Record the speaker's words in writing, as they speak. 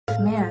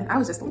man, I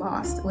was just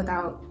lost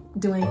without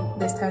doing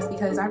this test,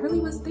 because I really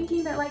was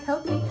thinking that like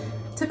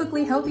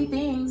typically healthy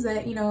things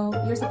that, you know,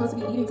 you're supposed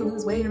to be eating to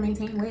lose weight or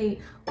maintain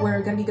weight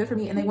were gonna be good for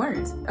me, and they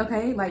weren't.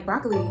 Okay, like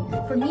broccoli.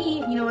 For me,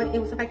 you know, it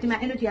was affecting my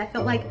energy. I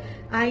felt like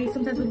I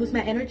sometimes would lose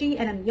my energy,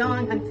 and I'm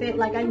young, I'm fit.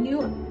 Like I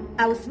knew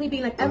I was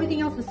sleeping, like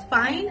everything else was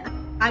fine.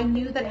 I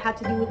knew that it had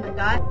to do with my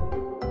gut.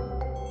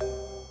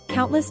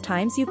 Countless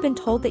times you've been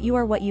told that you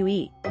are what you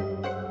eat.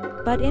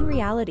 But in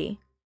reality,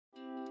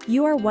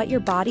 you are what your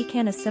body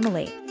can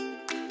assimilate.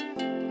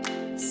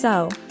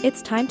 So,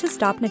 it's time to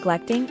stop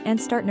neglecting and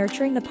start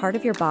nurturing the part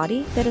of your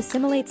body that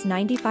assimilates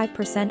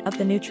 95% of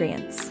the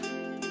nutrients.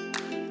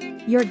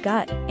 Your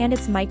gut and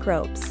its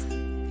microbes.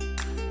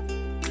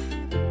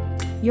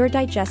 Your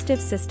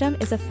digestive system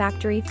is a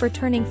factory for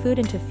turning food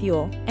into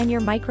fuel, and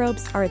your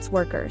microbes are its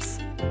workers.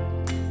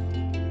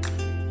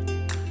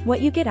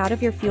 What you get out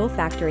of your fuel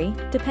factory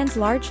depends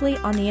largely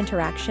on the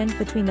interaction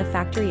between the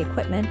factory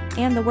equipment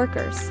and the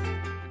workers.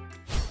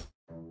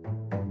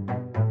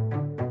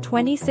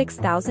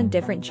 26,000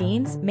 different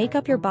genes make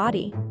up your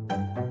body.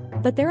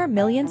 But there are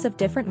millions of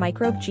different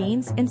microbe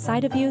genes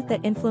inside of you that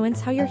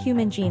influence how your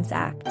human genes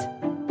act.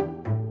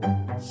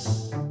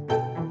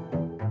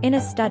 In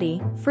a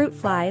study, fruit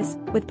flies,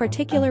 with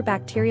particular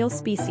bacterial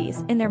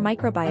species in their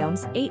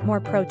microbiomes, ate more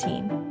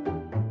protein.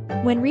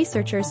 When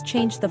researchers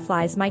changed the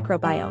flies'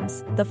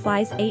 microbiomes, the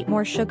flies ate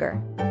more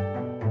sugar.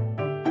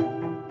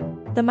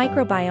 The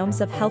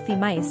microbiomes of healthy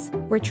mice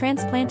were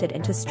transplanted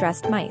into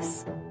stressed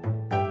mice.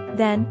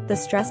 Then, the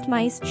stressed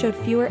mice showed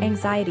fewer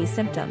anxiety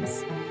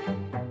symptoms.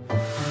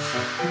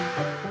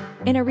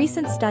 In a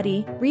recent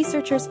study,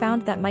 researchers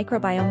found that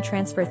microbiome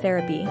transfer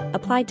therapy,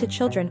 applied to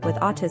children with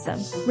autism,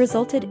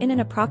 resulted in an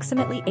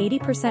approximately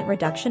 80%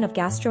 reduction of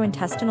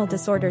gastrointestinal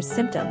disorders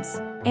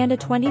symptoms, and a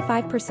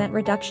 25%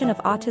 reduction of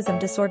autism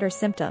disorder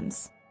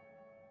symptoms.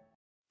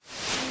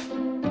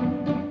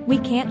 We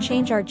can't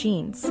change our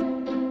genes,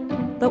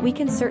 but we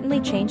can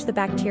certainly change the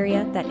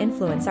bacteria that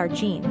influence our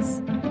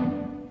genes.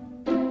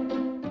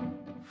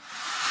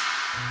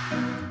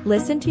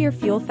 Listen to your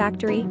fuel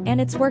factory and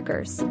its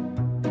workers.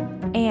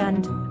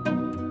 And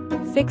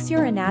fix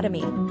your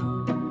anatomy.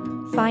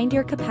 Find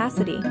your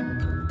capacity.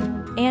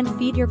 And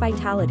feed your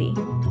vitality.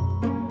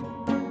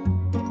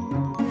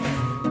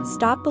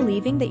 Stop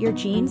believing that your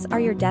genes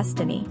are your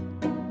destiny.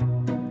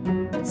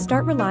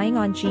 Start relying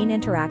on gene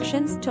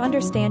interactions to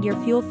understand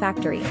your fuel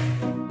factory.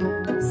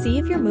 See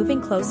if you're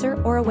moving closer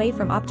or away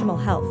from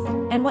optimal health,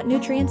 and what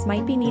nutrients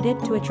might be needed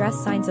to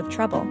address signs of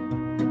trouble.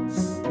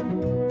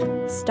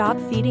 Stop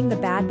feeding the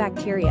bad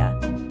bacteria.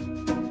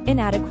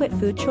 Inadequate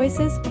food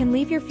choices can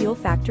leave your fuel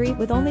factory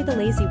with only the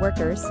lazy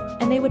workers,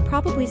 and they would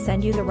probably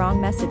send you the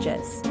wrong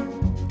messages.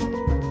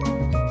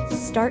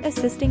 Start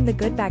assisting the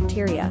good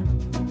bacteria.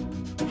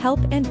 Help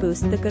and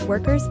boost the good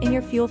workers in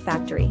your fuel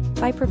factory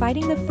by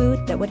providing the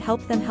food that would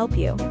help them help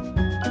you.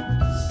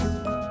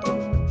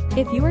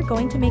 If you are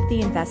going to make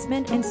the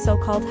investment in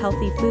so-called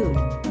healthy food,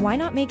 why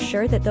not make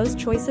sure that those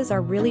choices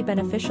are really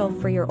beneficial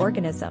for your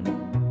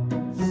organism?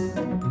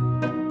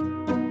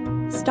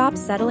 Stop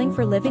settling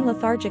for living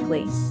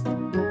lethargically.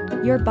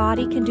 Your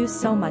body can do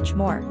so much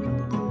more.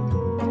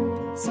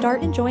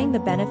 Start enjoying the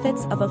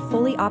benefits of a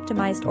fully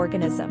optimized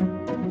organism.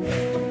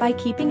 By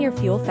keeping your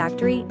fuel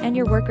factory and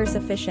your workers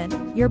efficient,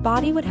 your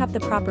body would have the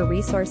proper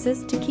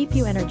resources to keep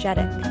you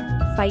energetic,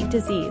 fight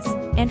disease,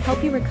 and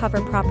help you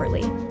recover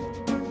properly.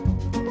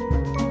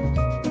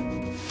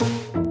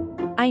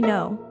 I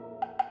know.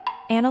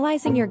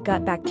 Analyzing your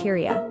gut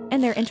bacteria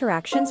and their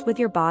interactions with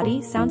your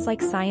body sounds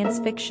like science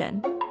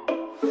fiction.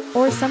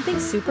 Or something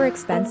super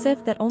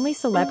expensive that only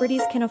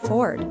celebrities can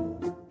afford.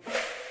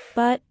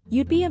 But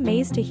you'd be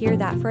amazed to hear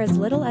that for as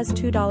little as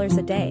 $2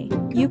 a day,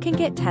 you can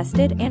get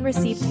tested and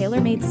receive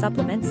tailor-made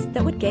supplements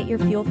that would get your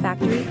fuel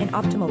factory in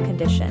optimal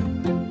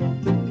condition.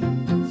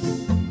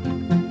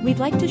 We'd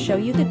like to show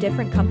you the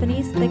different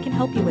companies that can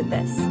help you with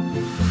this.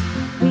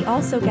 We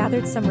also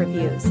gathered some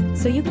reviews,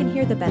 so you can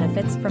hear the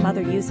benefits from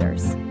other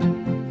users.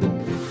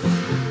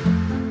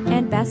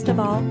 And best of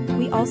all,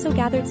 we also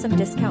gathered some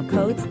discount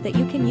codes that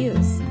you can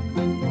use.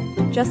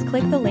 Just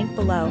click the link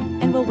below,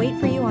 and we'll wait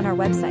for you on our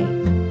website.